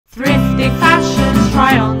thrifting fashions,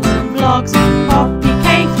 try-ons and vlogs. Poppy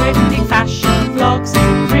K thrifting fashion vlogs,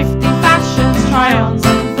 thrifting fashions, try-ons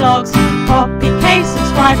and vlogs. Poppy K,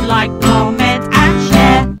 subscribe, like, comment and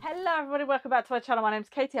share. Hello everybody, welcome back to my channel. My name's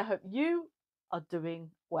Katie. I hope you are doing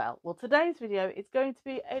well. Well, today's video is going to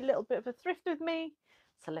be a little bit of a thrift with me,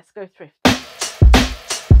 so let's go thrift.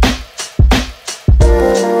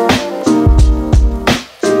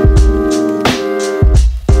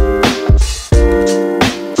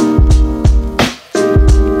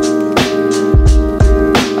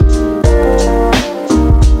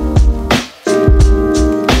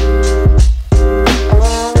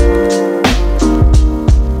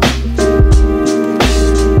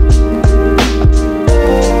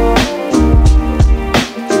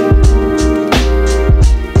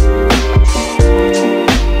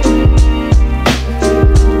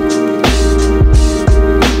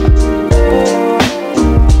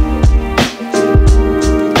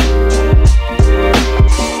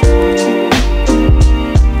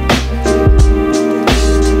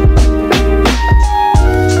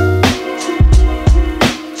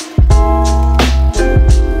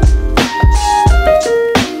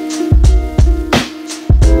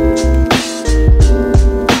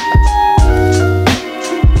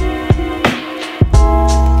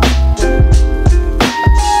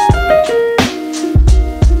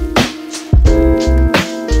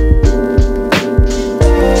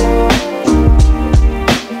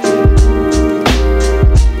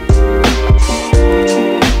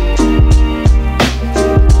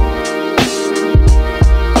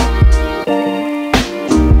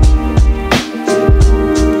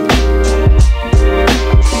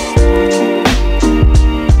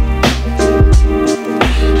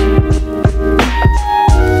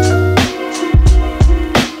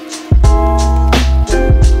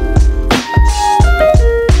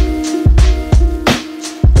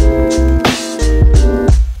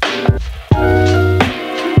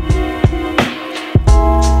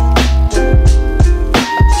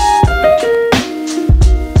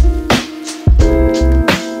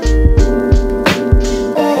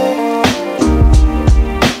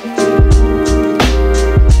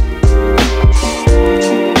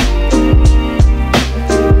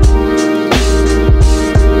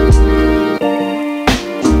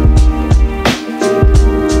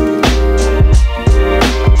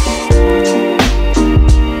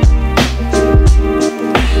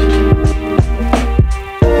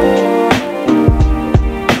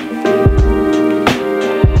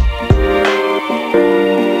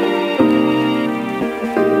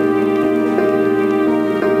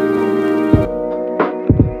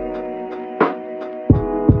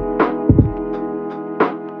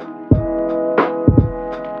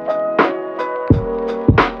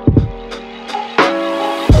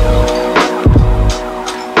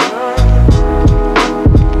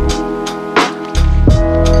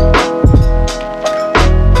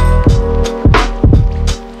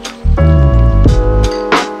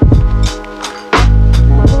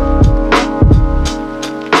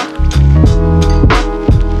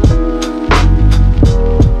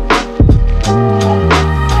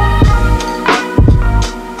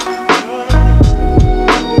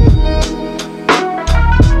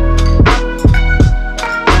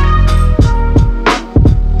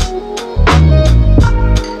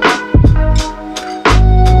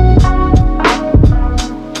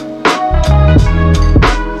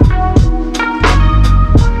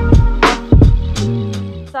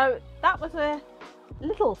 So that was a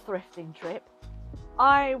little thrifting trip.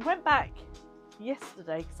 I went back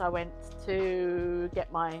yesterday because I went to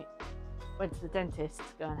the dentist to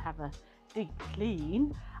go and have a deep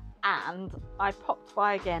clean, and I popped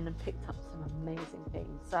by again and picked up some amazing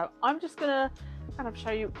things. So I'm just gonna kind of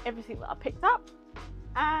show you everything that I picked up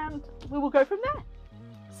and we will go from there.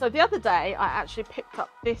 So the other day I actually picked up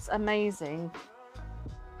this amazing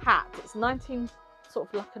hat. It's sort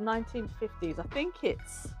of like a 1950s. I think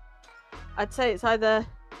I'd say it's either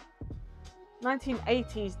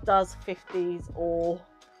 1980s does 50s or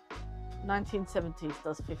 1970s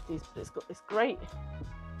does 50s, but it's got this great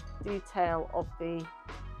detail of the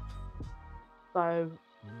bow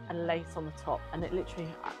and lace on the top, and it literally,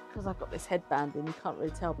 because I've got this headband in, you can't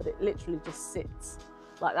really tell, but it literally just sits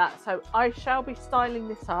like that. So I shall be styling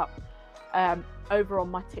this up over on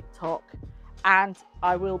my TikTok, and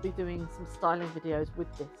I will be doing some styling videos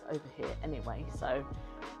with this over here anyway, so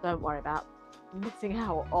don't worry about missing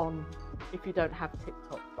out on if you don't have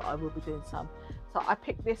TikTok, but I will be doing some. So I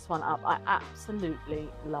picked this one up. I absolutely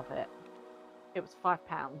love it. It was £5.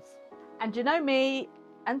 And you know me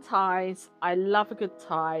and ties, I love a good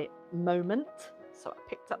tie moment. So I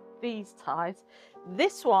picked up these ties.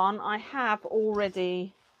 This one I have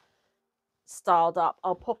already styled up.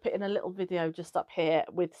 I'll pop it in a little video just up here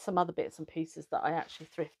with some other bits and pieces that I actually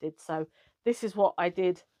thrifted. So this is what I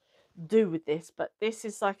did do with this, but this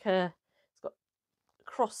is like it's got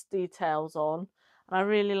cross details on, and I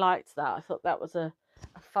really liked that. I thought that was a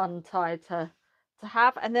fun tie to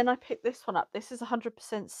have. And then I picked this one up. This is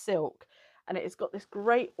 100% silk, and it's got this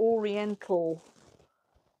great oriental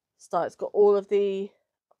style. It's got all of the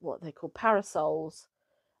what they call parasols,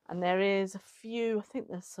 and there is a few, I think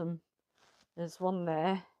there's one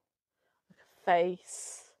there, like a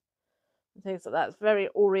face and things like that. It's very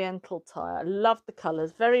oriental tie. I love the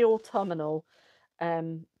colours, very autumnal,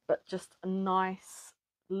 but just a nice,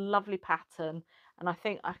 lovely pattern. And I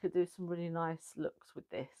think I could do some really nice looks with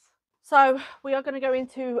this. So we are going to go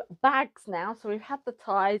into bags now. So we've had the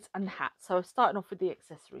ties and the hats. So starting off with the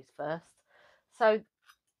accessories first. So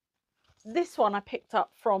this one I picked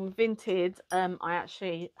up from Vinted. I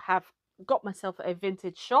actually have got myself a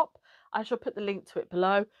vintage shop. I shall put the link to it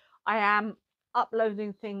below. I am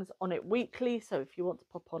uploading things on it weekly, so if you want to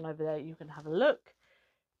pop on over there, you can have a look.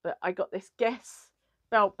 But I got this Guess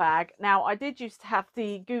belt bag. Now, I did used to have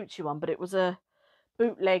the Gucci one, but it was a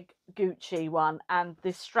bootleg Gucci one, and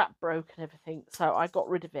this strap broke and everything, so I got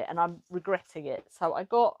rid of it, and I'm regretting it. So I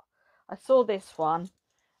saw this one,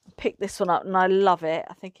 picked this one up, and I love it.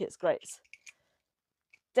 I think it's great. It's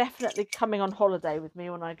definitely coming on holiday with me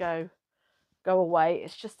when I go away.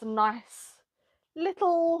 It's just a nice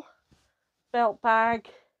little belt bag,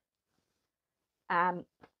 and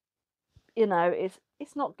you know,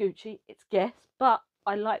 it's not Gucci, it's Guess, but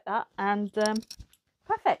I like that, and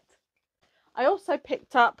perfect. I also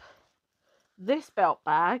picked up this belt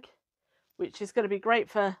bag, which is going to be great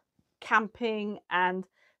for camping and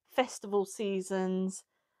festival seasons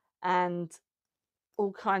and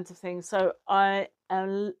all kinds of things. So I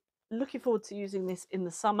am looking forward to using this in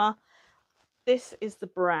the summer. This is the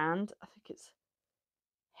brand, I think it's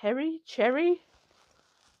Cherry,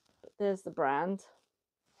 but there's the brand.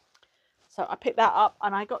 So I picked that up,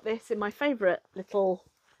 and I got this in my favourite little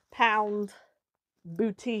pound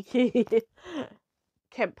boutique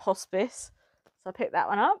Kemp Hospice. So I picked that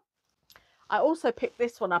one up. I also picked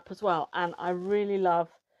this one up as well, and I really love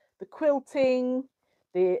the quilting,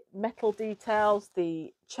 the metal details,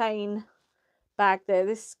 the chain bag there.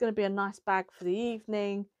 This is going to be a nice bag for the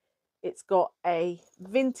evening. It's got a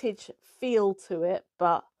vintage feel to it,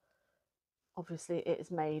 but obviously it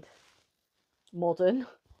is made modern.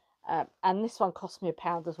 And this one cost me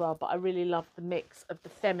 £1 as well, but I really love the mix of the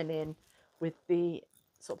feminine with the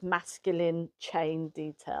sort of masculine chain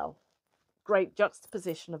detail. Great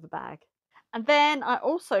juxtaposition of a bag. And then I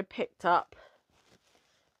also picked up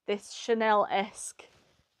this Chanel-esque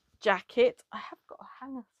jacket. I have got a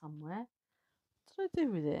hanger somewhere. What did I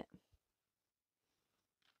do with it?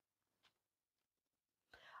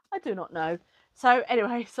 I do not know. So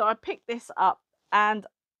anyway, so I picked this up, and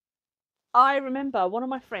I remember one of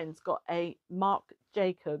my friends got a Marc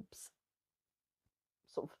Jacobs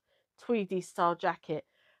sort of tweedy style jacket.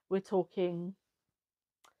 We're talking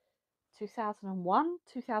 2001,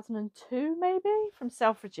 2002 maybe, from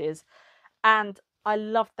Selfridges, and I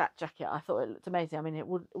loved that jacket. I thought it looked amazing. I mean, it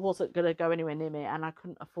wasn't going to go anywhere near me, and I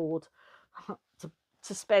couldn't afford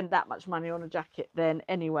to spend that much money on a jacket then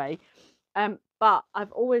anyway. But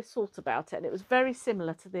I've always thought about it, and it was very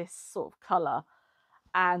similar to this sort of colour,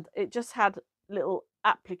 and it just had little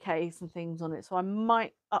appliques and things on it. So I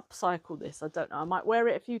might upcycle this. I don't know. I might wear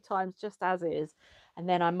it a few times just as is, and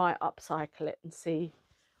then I might upcycle it and see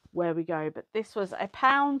where we go. But this was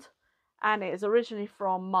 £1, and it is originally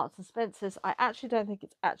from Marks and Spencer's. I actually don't think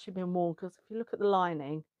it's actually been worn, because if you look at the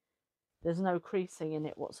lining, there's no creasing in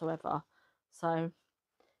it whatsoever. So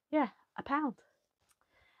yeah, £1.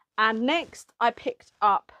 And next I picked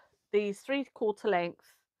up these 3/4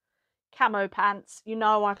 length camo pants. You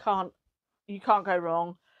know, you can't go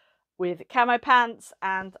wrong with camo pants,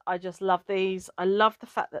 and I just love these. I love the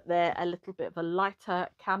fact that they're a little bit of a lighter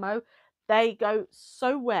camo. They go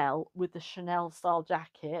so well with the Chanel style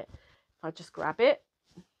jacket. If I just grab it,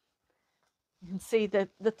 you can see the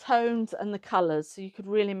tones and the colours, so you could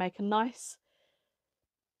really make a nice,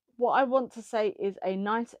 what I want to say is a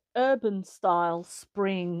nice urban style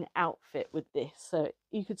spring outfit with this. So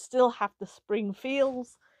you could still have the spring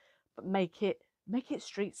feels, but make it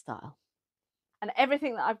street style. And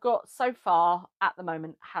everything that I've got so far at the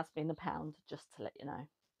moment has been £1, just to let you know.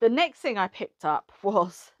 The next thing I picked up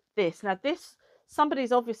was this. Now this,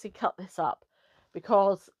 somebody's obviously cut this up,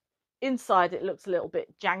 because inside it looks a little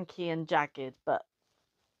bit janky and jagged, but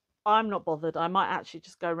I'm not bothered. I might actually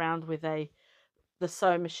just go around with the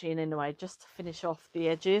sewing machine in a way, just to finish off the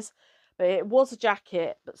edges. but it was a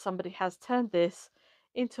jacket, but somebody has turned this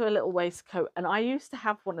into a little waistcoat. And I used to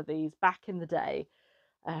have one of these back in the day,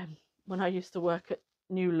 when I used to work at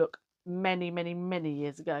New Look many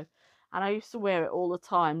years ago, and I used to wear it all the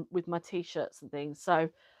time with my t-shirts and things. So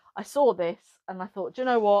I saw this and I thought, do you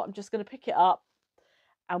know what, I'm just going to pick it up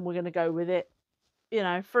and we're going to go with it, you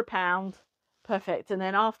know, for £1. Perfect. And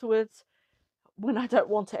then afterwards, when I don't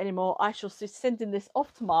want it anymore, I shall be sending this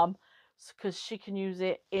off to Mum because she can use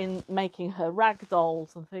it in making her rag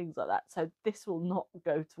dolls and things like that. So this will not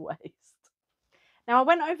go to waste. Now, I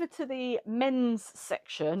went over to the men's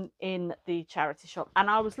section in the charity shop and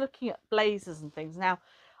I was looking at blazers and things. Now,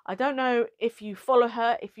 I don't know if you follow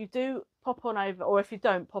her. If you do, pop on over, or if you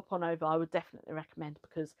don't, pop on over. I would definitely recommend,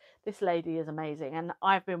 because this lady is amazing. And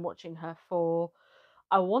I've been watching her for,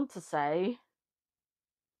 I want to say,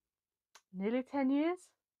 nearly 10 years,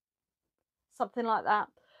 something like that.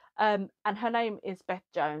 And her name is Beth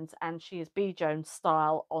Jones, and she is B Jones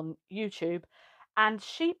Style on YouTube. And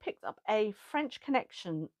she picked up a French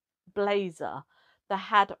Connection blazer that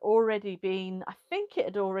had already been, I think it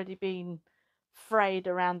had already been frayed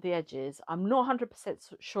around the edges. I'm not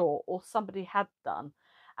 100% sure, or somebody had done.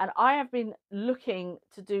 And I have been looking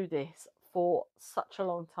to do this for such a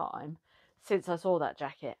long time, since I saw that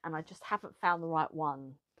jacket, and I just haven't found the right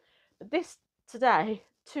one. But this today,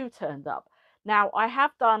 two turned up. Now, I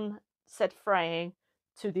have done said fraying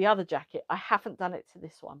to the other jacket. I haven't done it to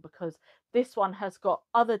this one because this one has got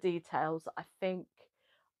other details that I think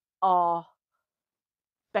are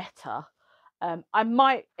better. I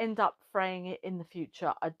might end up fraying it in the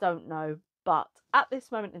future. I don't know. But at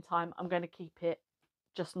this moment in time, I'm going to keep it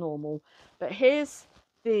just normal. But here's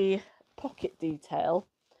the pocket detail.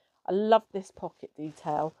 I love this pocket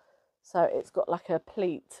detail. So it's got like a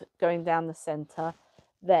pleat going down the centre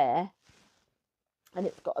there. And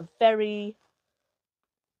it's got a very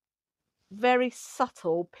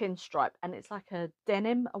subtle pinstripe, and it's like a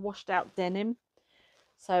denim, a washed out denim.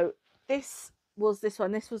 So this was this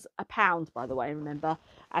one. This was £1, by the way, remember.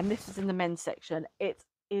 And this is in the men's section. It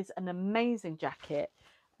is an amazing jacket.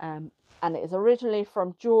 And it is originally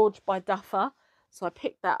from George by Duffer. So I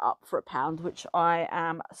picked that up for £1, which I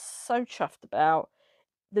am so chuffed about.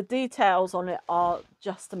 The details on it are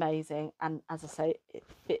just amazing, and as I say, it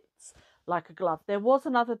fits like a glove. There was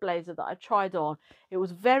another blazer that I tried on. It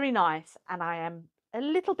was very nice, and I am a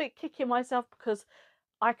little bit kicking myself because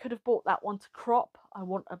I could have bought that one to crop. I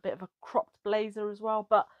want a bit of a cropped blazer as well,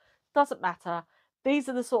 but doesn't matter. These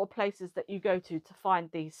are the sort of places that you go to find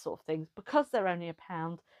these sort of things. Because they're only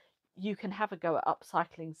 £1, you can have a go at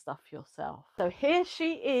upcycling stuff yourself. So here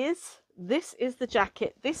she is. This is the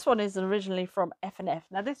jacket. This one is originally from F&F.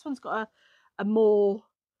 Now this one's got a more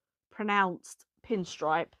pronounced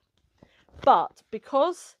pinstripe, but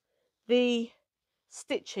because the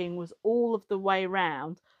stitching was all of the way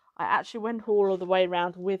round, I actually went all of the way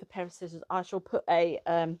round with a pair of scissors. I shall put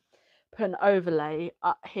an overlay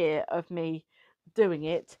up here of me doing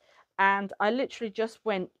it, and I literally just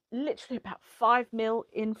went about 5mm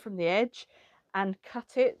in from the edge and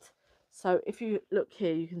cut it. So if you look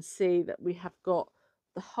here, you can see that we have got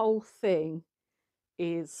the whole thing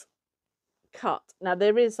is cut. Now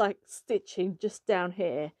there is like stitching just down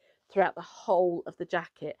here throughout the whole of the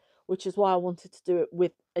jacket, which is why I wanted to do it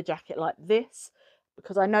with a jacket like this,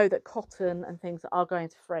 because I know that cotton and things are going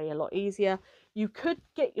to fray a lot easier. You could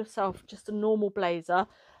get yourself just a normal blazer.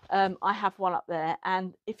 I have one up there,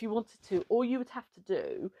 and if you wanted to, all you would have to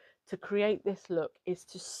do to create this look is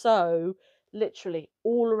to sew literally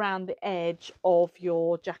all around the edge of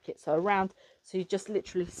your jacket. So you just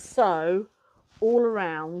literally sew all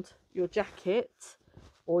around your jacket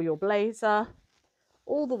or your blazer,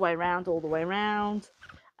 all the way around,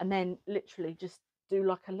 and then literally just do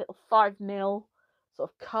like a little 5mm sort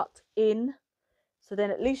of cut in. So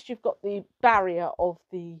then at least you've got the barrier of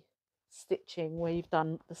the stitching where you've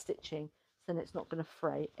done the stitching, so then it's not going to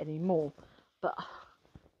fray anymore. But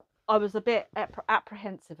I was a bit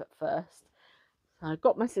apprehensive at first, so I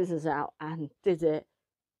got my scissors out and did it,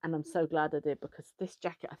 and I'm so glad I did, because this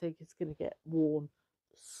jacket I think is going to get worn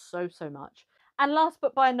so much. And last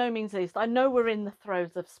but by no means least, I know we're in the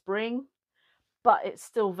throes of spring, but it's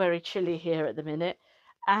still very chilly here at the minute,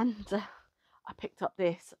 and I picked up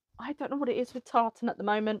this. I don't know what it is with tartan at the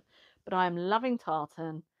moment, but I am loving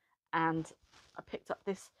tartan, and I picked up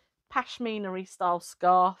this pashmina style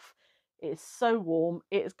scarf. It is so warm.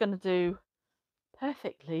 It is going to do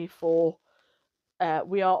perfectly for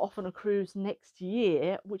we are off on a cruise next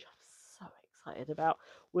year, which I'm so excited about.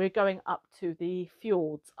 We're going up to the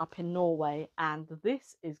fjords up in Norway, and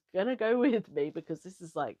this is gonna go with me because this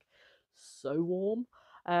is like so warm.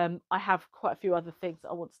 I have quite a few other things that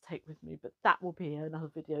I want to take with me, but that will be another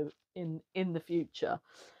video in the future.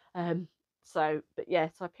 But yeah,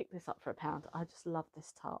 so I picked this up for £1. I just love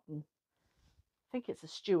this tartan. I think it's a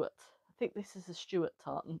Stuart. I think this is a Stuart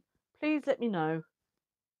tartan. Please let me know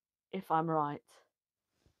if I'm right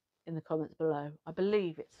in the comments below. I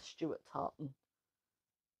believe it's a Stuart tartan.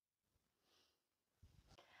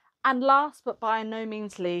 And last but by no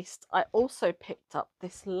means least, I also picked up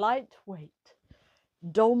this lightweight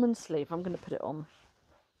dolman sleeve. I'm going to put it on.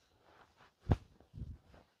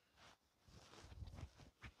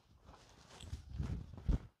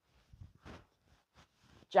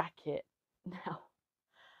 Jacket. Now,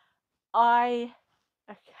 I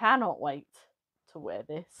cannot wait to wear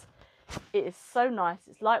this. It is so nice.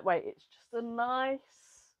 It's lightweight. It's just a nice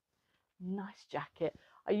jacket.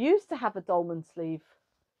 I used to have a dolman sleeve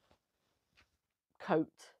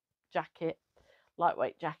coat jacket,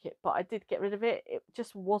 lightweight jacket, but I did get rid of it. It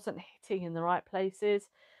just wasn't hitting in the right places.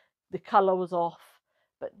 The colour was off,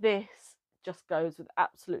 but this just goes with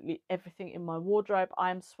absolutely everything in my wardrobe.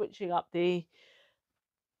 I am switching up the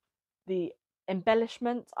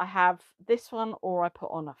embellishment. I have this one, or I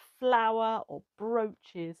put on a flower or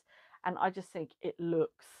brooches, and I just think it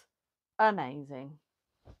looks amazing.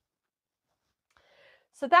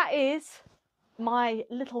 So that is my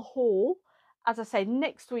little haul. As I say,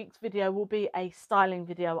 next week's video will be a styling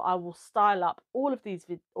video. I will style up all of these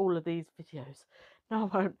videos.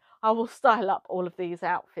 No, I won't. I will style up all of these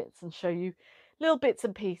outfits and show you little bits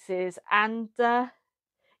and pieces. And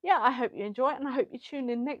yeah, I hope you enjoy it, and I hope you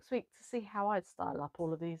tune in next week to see how I style up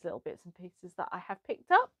all of these little bits and pieces that I have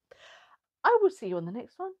picked up. I will see you on the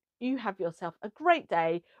next one. You have yourself a great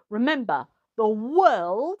day. Remember, the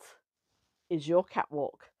world is your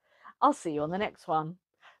catwalk. I'll see you on the next one.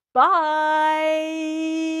 Bye.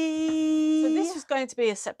 So this was going to be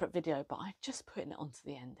a separate video, but I'm just putting it onto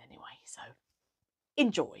the end anyway. So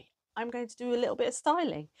enjoy. I'm going to do a little bit of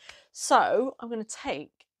styling. So I'm going to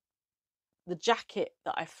take the jacket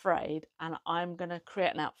that I frayed and I'm going to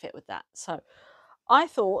create an outfit with that. So I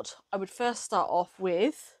thought I would first start off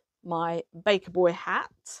with my Baker Boy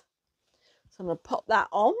hat. So I'm going to pop that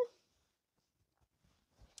on.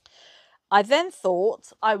 I then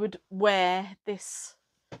thought I would wear this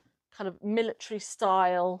kind of military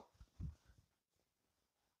style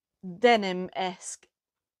denim-esque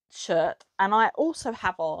shirt, and I also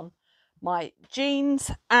have on my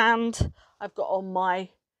jeans, and I've got on my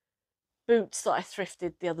boots that I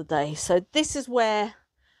thrifted the other day. So this is where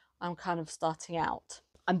I'm kind of starting out.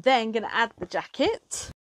 I'm then going to add the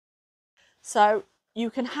jacket. So you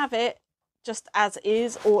can have it just as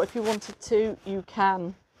is, or if you wanted to, you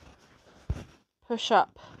can push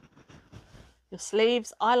up your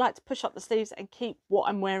sleeves. I like to push up the sleeves and keep what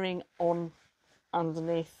I'm wearing on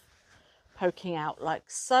underneath poking out like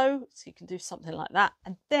so. So you can do something like that.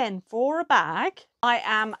 And then for a bag, I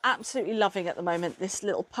am absolutely loving at the moment this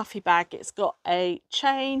little puffy bag. It's got a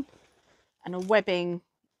chain and a webbing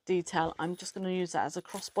detail. I'm just going to use that as a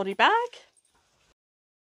crossbody bag.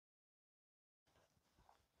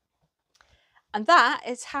 And that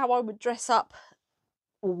is how I would dress up,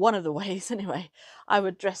 or one of the ways anyway, I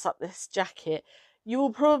would dress up this jacket. You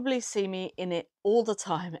will probably see me in it all the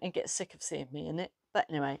time and get sick of seeing me in it. But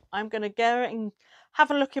anyway, I'm going to go and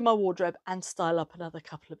have a look in my wardrobe and style up another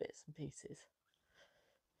couple of bits and pieces.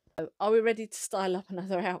 So are we ready to style up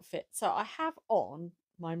another outfit? So I have on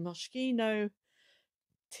my Moschino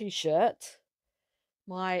t-shirt,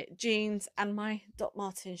 my jeans and my Doc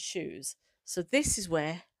Martens shoes. So this is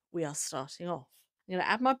where we are starting off. I'm going to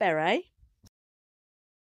add my beret.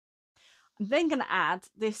 I'm then going to add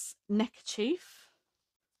this neckerchief.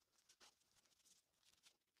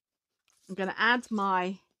 I'm going to add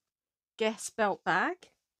my Guess belt bag.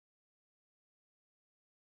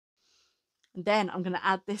 And then I'm going to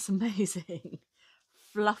add this amazing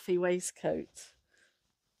fluffy waistcoat.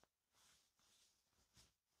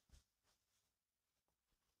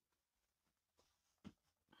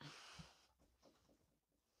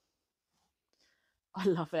 I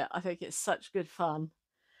love it. I think it's such good fun.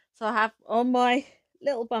 So I have on my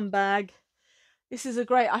little bum bag. This is a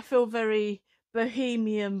great, I feel very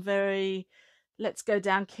bohemian, very let's go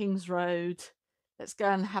down King's Road. Let's go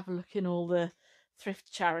and have a look in all the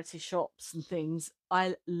thrift charity shops and things.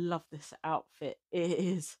 I love this outfit. It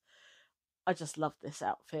is, I just love this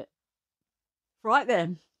outfit. Right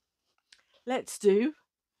then, let's do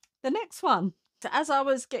the next one. So as I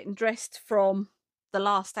was getting dressed from the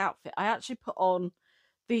last outfit, I actually put on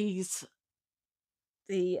these,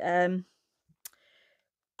 the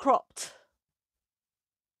cropped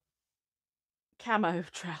camo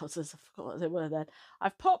trousers. I forgot what they were then.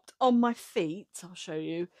 I've popped on my feet, I'll show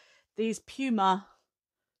you, these Puma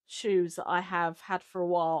shoes that I have had for a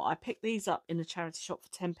while. I picked these up in a charity shop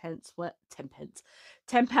for 10 pence,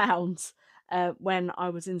 £10 when I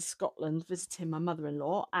was in Scotland visiting my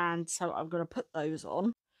mother-in-law, and so I'm going to put those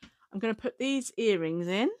on. I'm going to put these earrings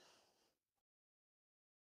in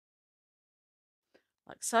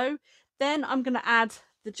like so. Then I'm going to add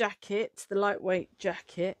the jacket, the lightweight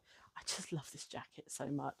jacket. I just love this jacket so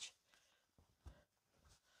much.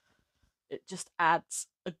 It just adds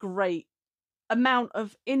a great amount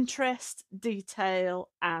of interest, detail,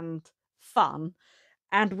 and fun.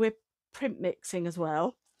 And we're print mixing as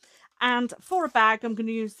well. And for a bag, I'm going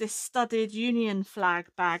to use this studded Union flag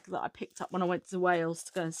bag that I picked up when I went to Wales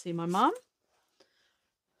to go and see my mum.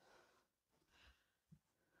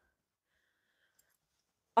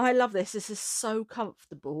 I love this. This is so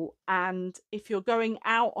comfortable. And if you're going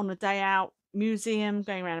out on a day out, museum,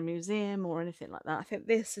 going around a museum or anything like that, I think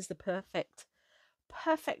this is the perfect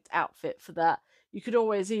outfit for that. You could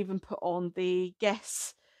always even put on the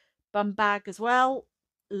Guess bum bag as well.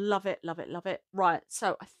 Love it, love it, love it. Right,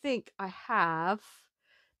 so I think I have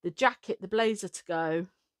the jacket, the blazer to go.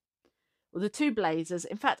 Well, the two blazers.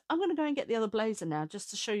 In fact, I'm going to go and get the other blazer now just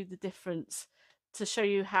to show you the difference, to show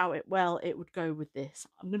you how it would go with this.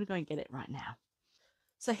 I'm going to go and get it right now.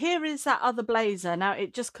 So here is that other blazer. Now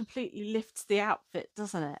it just completely lifts the outfit,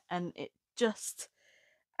 doesn't it? And it just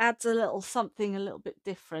adds a little something a little bit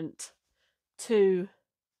different to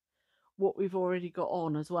what we've already got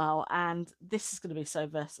on as well. And this is going to be so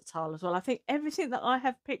versatile as well. I think everything that I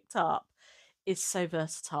have picked up is so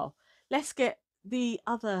versatile. Let's get the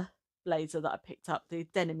other blazer that I picked up, the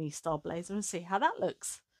denim style blazer, and see how that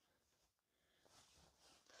looks.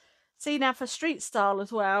 See, now for street style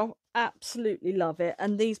as well, absolutely love it.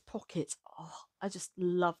 And these pockets, oh, I just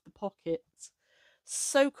love the pockets.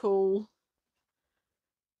 So cool.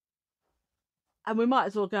 And we might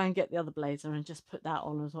as well go and get the other blazer and just put that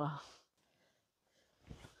on as well.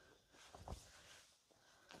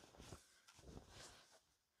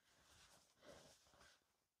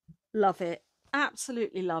 Love it.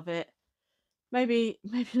 Absolutely love it. Maybe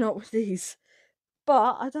not with these,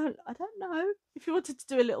 but I don't know. If you wanted to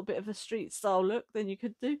do a little bit of a street style look, then you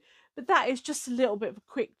could do. But that is just a little bit of a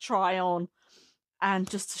quick try on, and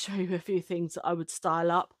just to show you a few things that I would style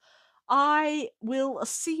up. I will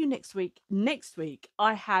see you next week. Next week,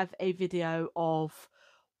 I have a video of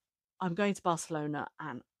I'm going to Barcelona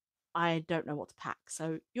and I don't know what to pack.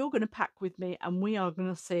 So you're going to pack with me and we are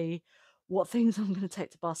going to see what things I'm going to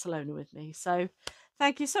take to Barcelona with me. So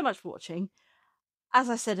thank you so much for watching. As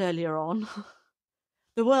I said earlier on,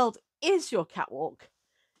 the world is your catwalk.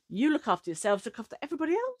 You look after yourselves, look after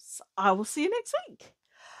everybody else. I will see you next week.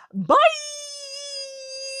 Bye!